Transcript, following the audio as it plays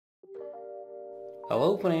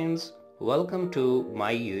Hello friends, welcome to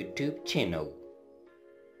my YouTube channel.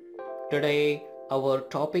 Today our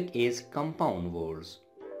topic is compound words.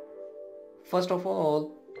 First of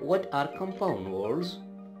all, what are compound words?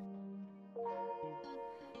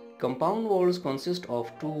 Compound words consist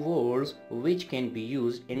of two words which can be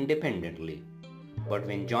used independently. But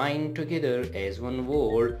when joined together as one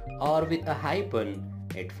word or with a hyphen,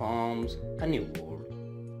 it forms a new word.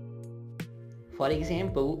 For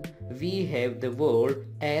example, we have the word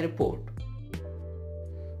airport,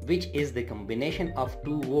 which is the combination of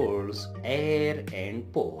two words air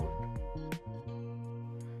and port,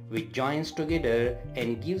 which joins together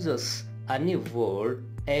and gives us a new word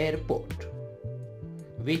airport,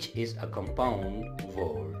 which is a compound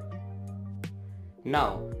word.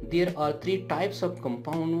 Now, there are three types of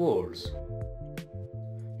compound words.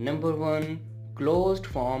 Number 1, closed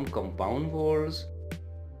form compound words.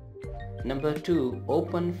 Number 2,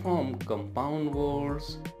 open form compound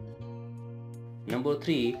words. Number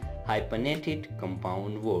 3, hyphenated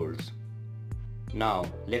compound words. Now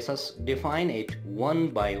let us define it one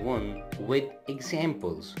by one with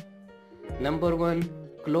examples. Number 1,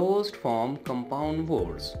 closed form compound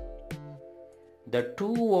words. The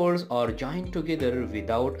two words are joined together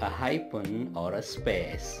without a hyphen or a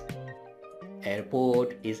space.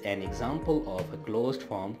 Airport is an example of a closed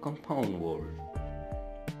form compound word.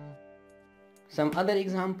 Some other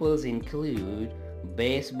examples include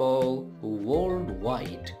baseball,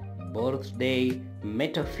 worldwide, birthday,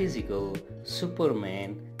 metaphysical,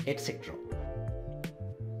 Superman, etc.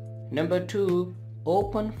 Number 2,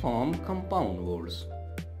 open form compound words.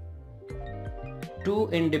 Two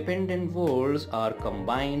independent words are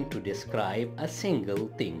combined to describe a single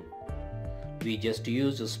thing. We just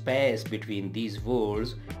use a space between these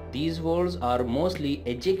words. These words are mostly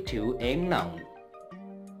adjective and noun.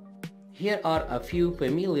 Here are a few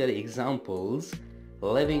familiar examples: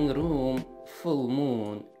 living room, full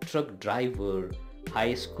moon, truck driver,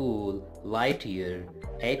 high school, light year,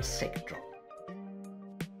 etc.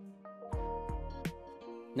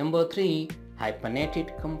 Number 3,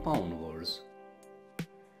 hyphenated compound words.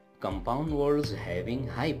 Compound words having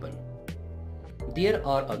hyphen. There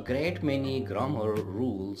are a great many grammar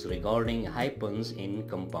rules regarding hyphens in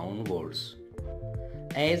compound words.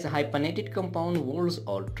 As hyphenated compound words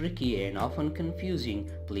are tricky and often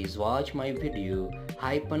confusing, please watch my video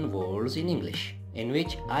Hyphen Words in English, in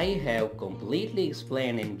which I have completely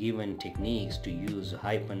explained and given techniques to use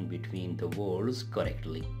hyphen between the words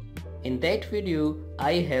correctly. In that video,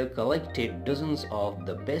 I have collected dozens of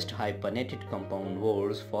the best hyphenated compound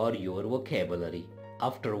words for your vocabulary.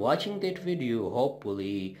 After watching that video,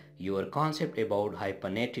 hopefully your concept about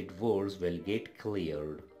hyphenated words will get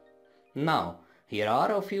cleared. Now, here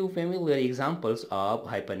are a few familiar examples of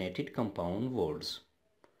hyphenated compound words: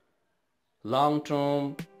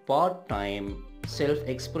 long-term, part-time,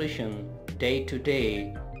 self-expression,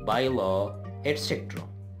 day-to-day, by-law, etc.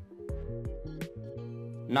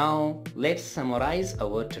 Now let's summarize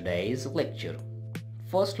our today's lecture.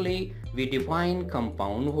 Firstly, we defined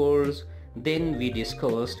compound words, then we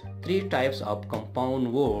discussed three types of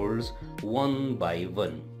compound words one by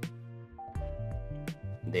one.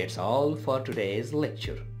 That's all for today's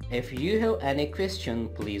lecture. If you have any question,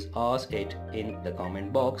 please ask it in the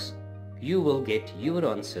comment box. You will get your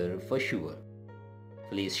answer for sure.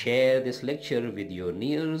 Please share this lecture with your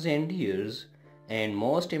nears and dears, and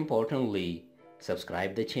most importantly,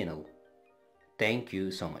 subscribe the channel. Thank you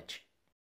so much.